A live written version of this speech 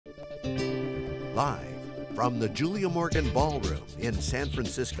Live from the Julia Morgan Ballroom in San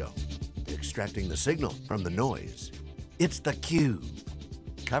Francisco, extracting the signal from the noise, it's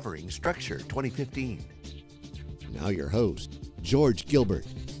theCUBE, covering Structure 2015. Now your host, George Gilbert.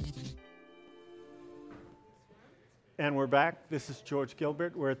 And we're back. This is George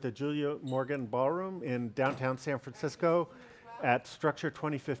Gilbert. We're at the Julia Morgan Ballroom in downtown San Francisco at Structure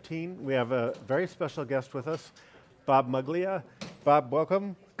 2015. We have a very special guest with us, Bob Muglia. Bob,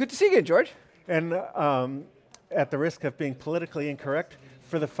 welcome. Good to see you again, George. And at the risk of being politically incorrect,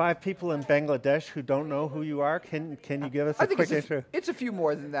 for the 5 people in Bangladesh who don't know who you are, can you give us a quick intro? It's a few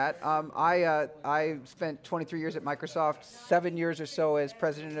more than that. I spent 23 years at Microsoft, 7 years or so as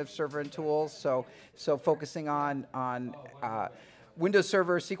president of Server and Tools, so focusing on Windows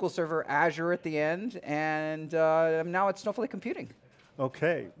Server, SQL Server, Azure at the end, and I'm now at Snowflake Computing.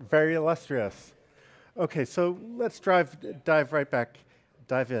 Okay, very illustrious. Okay, so let's dive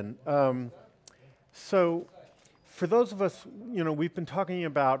in. So, for those of us, we've been talking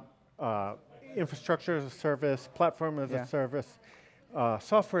about infrastructure as a service, platform as a service,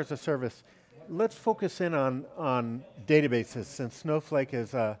 software as a service. Let's focus in on databases, since Snowflake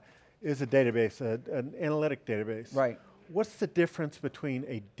is a database, an analytic database. Right. What's the difference between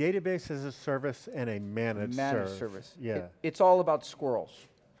a database as a service and a managed service? Yeah. It's all about squirrels.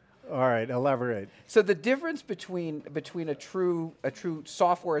 All right, elaborate. So the difference between a true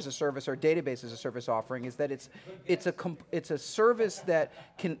software as a service or database as a service offering is that it's a service that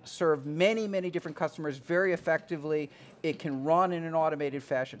can serve many different customers very effectively. It can run in an automated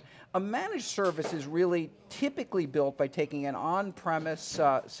fashion. A managed service is really typically built by taking an on-premise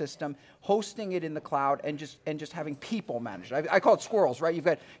system, hosting it in the cloud, and just having people manage it. I call it squirrels, right? You've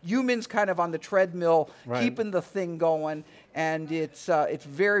got humans kind of on the treadmill, keeping the thing going, and it's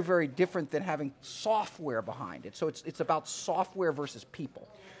very different than having software behind it. So it's about software versus people.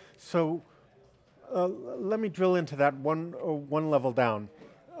 So let me drill into that one level down.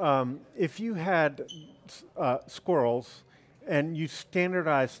 If you had squirrels and you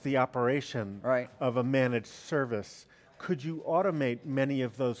standardized the operation of a managed service, could you automate many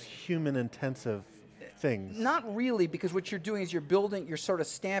of those human-intensive things? Not really, because what you're doing is you're sort of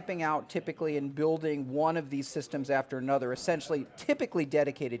stamping out typically and building one of these systems after another, essentially typically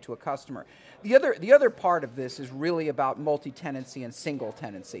dedicated to a customer. The other part of this is really about multi-tenancy and single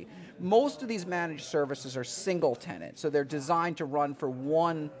tenancy. Most of these managed services are single tenant, so they're designed to run for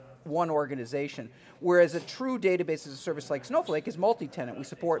one organization, whereas a true database as a service like Snowflake is multi-tenant. We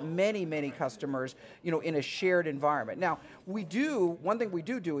support many customers, in a shared environment. Now, one thing we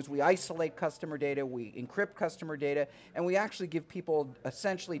do is we isolate customer data, we encrypt customer data, and we actually give people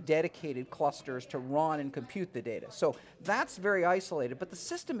essentially dedicated clusters to run and compute the data. So that's very isolated, but the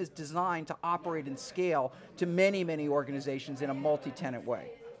system is designed to operate and scale to many organizations in a multi-tenant way.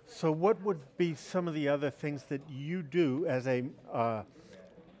 So what would be some of the other things that you do as a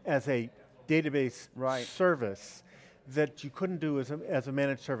database service that you couldn't do as a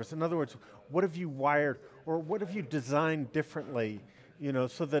managed service? In other words, what have you wired or what have you designed differently,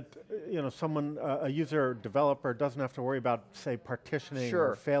 so that someone, a user or developer, doesn't have to worry about, say, partitioning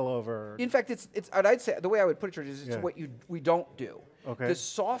or failover? In fact, I'd say the way I would put it, George, is it's what we don't do. Okay. The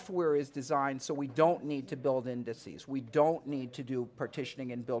software is designed so we don't need to build indices. We don't need to do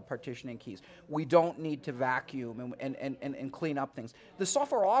partitioning and build partitioning keys. We don't need to vacuum and clean up things. The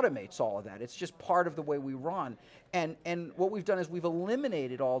software automates all of that. It's just part of the way we run. And what we've done is we've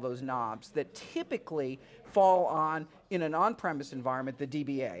eliminated all those knobs that typically fall on, in an on-premise environment, the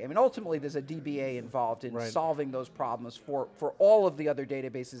DBA. I mean, ultimately there's a DBA involved in solving those problems for all of the other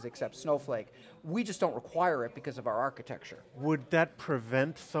databases except Snowflake. We just don't require it because of our architecture. Would that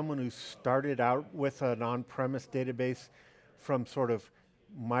prevent someone who started out with an on-premise database from sort of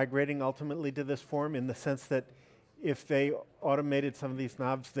migrating ultimately to this form, in the sense that if they automated some of these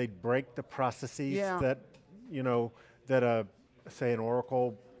knobs, they'd break the processes that, say, an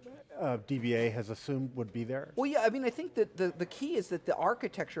Oracle DBA has assumed would be there? Well, yeah, I mean, I think that the key is that the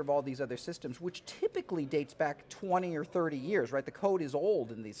architecture of all these other systems, which typically dates back 20 or 30 years, right? The code is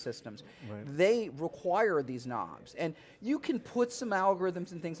old in these systems. They require these knobs. And you can put some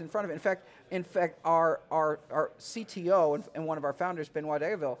algorithms and things in front of it. In fact, our CTO and one of our founders, Benoit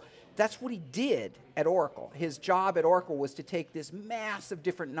Degeville, that's what he did at Oracle. His job at Oracle was to take this massive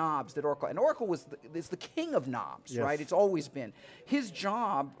different knobs that Oracle, and Oracle is the king of knobs, right? It's always been. His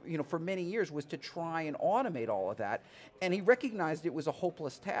job, for many years was to try and automate all of that, and he recognized it was a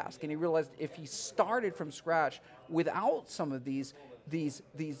hopeless task, and he realized if he started from scratch without some of these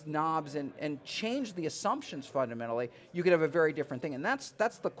knobs and change the assumptions fundamentally, you could have a very different thing. And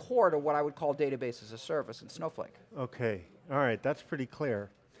that's the core to what I would call database as a service in Snowflake. Okay, all right, that's pretty clear.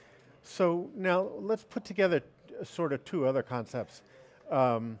 So now let's put together sort of two other concepts.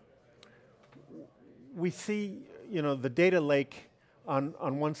 We see, the data lake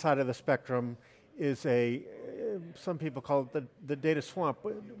on one side of the spectrum is some people call it the data swamp,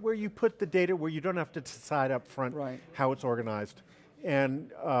 where you put the data where you don't have to decide up front how it's organized.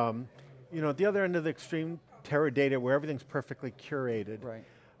 And at the other end of the extreme, Teradata, where everything's perfectly curated. Right.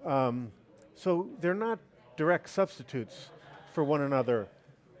 So they're not direct substitutes for one another,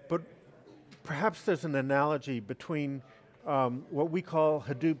 but perhaps there's an analogy between what we call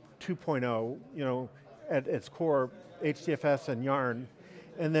Hadoop 2.0, at its core, HDFS and Yarn,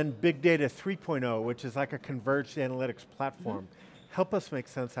 and then Big Data 3.0, which is like a converged analytics platform. Help us make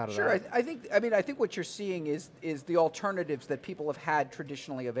sense out of that. Sure, I think what you're seeing is the alternatives that people have had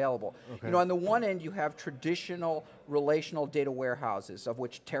traditionally available. Okay. On the one end, you have traditional relational data warehouses, of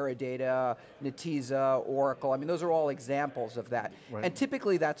which Teradata, Netezza, Oracle, those are all examples of that. Right. And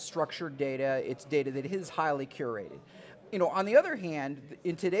typically that's structured data, it's data that is highly curated. On the other hand,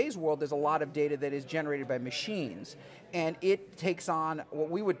 in today's world, there's a lot of data that is generated by machines, and it takes on what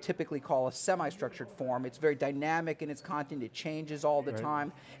we would typically call a semi-structured form. It's very dynamic in its content, it changes all the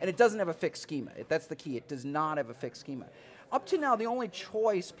time, and it doesn't have a fixed schema. That's the key, it does not have a fixed schema. Up to now, the only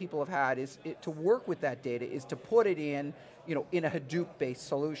choice people have had to work with that data is to put it in a Hadoop-based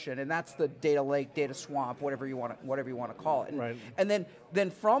solution, and that's the data lake, data swamp, whatever you want to call it. And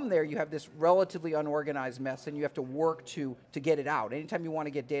then from there, you have this relatively unorganized mess, and you have to work to get it out. Anytime you want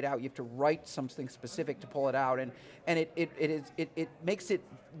to get data out, you have to write something specific to pull it out, and it makes it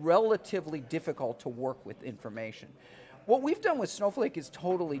relatively difficult to work with information. What we've done with Snowflake is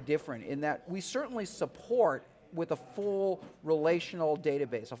totally different in that we certainly support with a full relational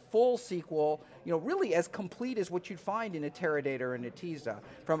database, a full SQL, really as complete as what you'd find in a Teradata or a Netezza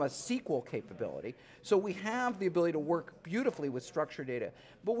from a SQL capability. So we have the ability to work beautifully with structured data,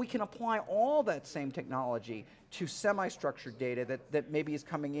 but we can apply all that same technology to semi-structured data that maybe is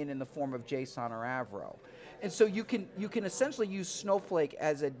coming in the form of JSON or Avro. And so you can essentially use Snowflake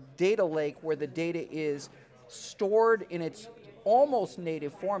as a data lake where the data is stored in its almost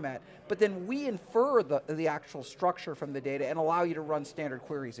native format, but then we infer the actual structure from the data and allow you to run standard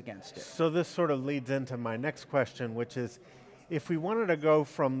queries against it. So this sort of leads into my next question, which is, if we wanted to go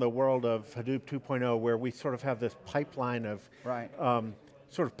from the world of Hadoop 2.0, where we sort of have this pipeline of,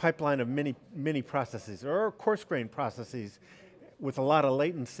 mini processes, or coarse-grained processes with a lot of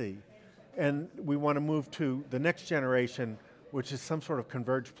latency, and we want to move to the next generation, which is some sort of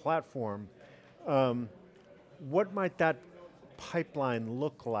converged platform, what might that pipeline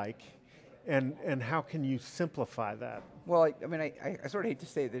look like, and how can you simplify that? Well, I sort of hate to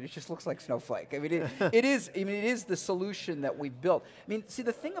say that it just looks like Snowflake. It is the solution that we've built. See,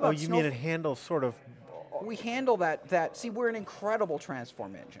 the thing about Snowflake, mean it handles sort of? We handle that, see, we're an incredible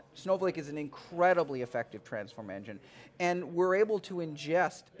transform engine. Snowflake is an incredibly effective transform engine, and we're able to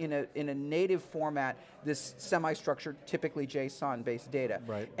ingest in a native format this semi-structured, typically JSON-based data.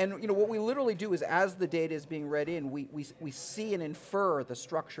 Right. And what we literally do is, as the data is being read in, we see and infer the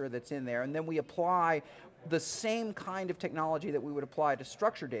structure that's in there, and then we apply the same kind of technology that we would apply to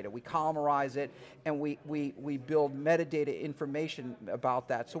structured data. We columnarize it, and we build metadata information about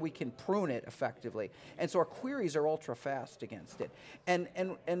that so we can prune it effectively. And so our queries are ultra fast against it. And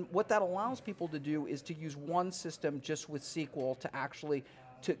what that allows people to do is to use one system just with SQL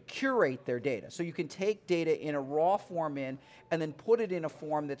to curate their data. So you can take data in a raw form and then put it in a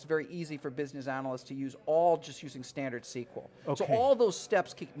form that's very easy for business analysts to use, all just using standard SQL. Okay. So all those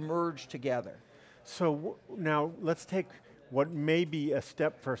steps can merge together. So now let's take what may be a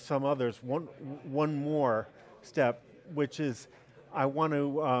step for some others, one more step, which is I want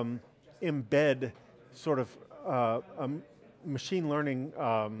to embed sort of a machine learning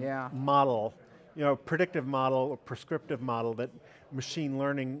model, predictive model, or prescriptive model that machine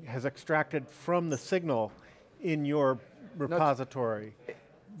learning has extracted from the signal in your repository.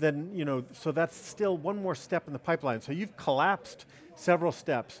 Then, so that's still one more step in the pipeline. So you've collapsed several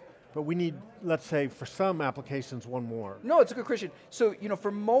steps, but we need, let's say, for some applications, one more. No, it's a good question. So,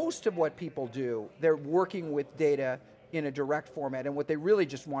 for most of what people do, they're working with data in a direct format, and what they really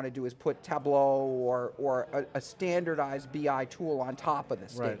just want to do is put Tableau or a standardized BI tool on top of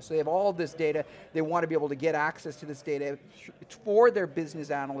this data. So they have all this data, they want to be able to get access to this data for their business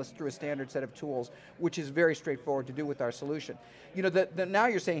analysts through a standard set of tools, which is very straightforward to do with our solution. Now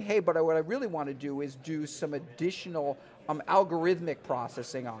you're saying, hey, but what I really want to do is do some additional algorithmic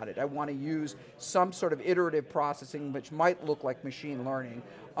processing on it. I want to use some sort of iterative processing which might look like machine learning.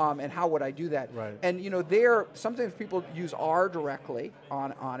 And how would I do that? Right. And sometimes people use R directly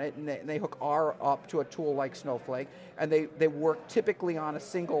on it, and they hook R up to a tool like Snowflake, and they work typically on a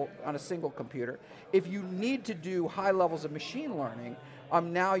single computer. If you need to do high levels of machine learning,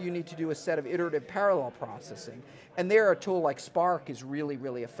 now you need to do a set of iterative parallel processing. And there a tool like Spark is really,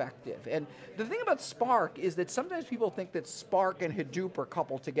 really effective. And the thing about Spark is that sometimes people think that Spark and Hadoop are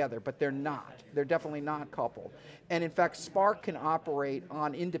coupled together, but they're not. They're definitely not coupled. And in fact, Spark can operate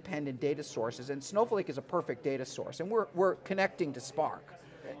on independent data sources, and Snowflake is a perfect data source, and we're connecting to Spark.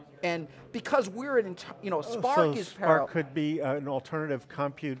 And because we're in, Spark is parallel. Spark could be an alternative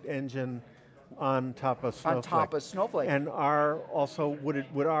compute engine on top of Snowflake. On top of Snowflake. And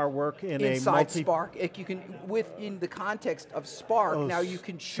would R work in inside Spark? You can, within the context of Spark, now you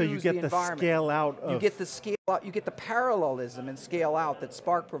can choose the environment. So you get the scale out of... You get the scale out, you get the parallelism and scale out that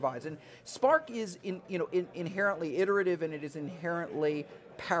Spark provides. And Spark is inherently iterative, and it is inherently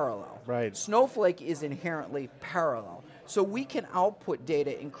parallel. Right. Snowflake is inherently parallel. So we can output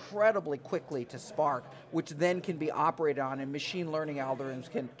data incredibly quickly to Spark, which then can be operated on, and machine learning algorithms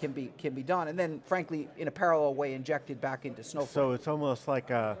can be done, and then, frankly, in a parallel way, injected back into Snowflake. So it's almost like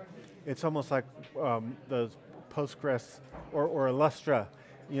the Postgres or Illustra,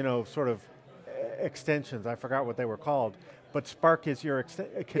 sort of extensions. I forgot what they were called. But Spark is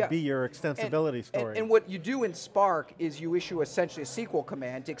could be your extensibility story. And what you do in Spark is you issue essentially a SQL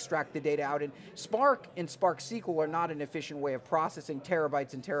command to extract the data out. And Spark and Spark SQL are not an efficient way of processing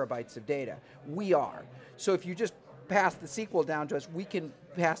terabytes and terabytes of data. We are. So if you just pass the SQL down to us, we can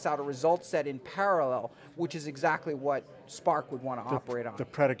pass out a result set in parallel, which is exactly what Spark would want to operate on. The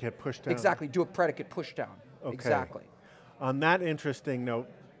predicate pushdown. Exactly, do a predicate pushdown. Okay. Exactly. On that interesting note,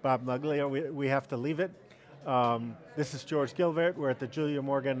 Bob Muglia, we have to leave it. This is George Gilbert. We're at the Julia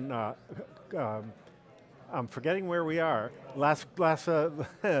Morgan. I'm forgetting where we are. Last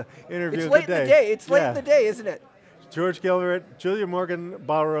interview it's of late the day. In the day. It's late in the day, isn't it? George Gilbert, Julia Morgan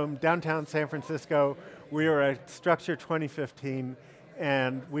Ballroom, downtown San Francisco. We are at Structure 2015,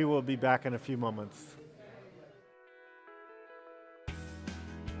 and we will be back in a few moments.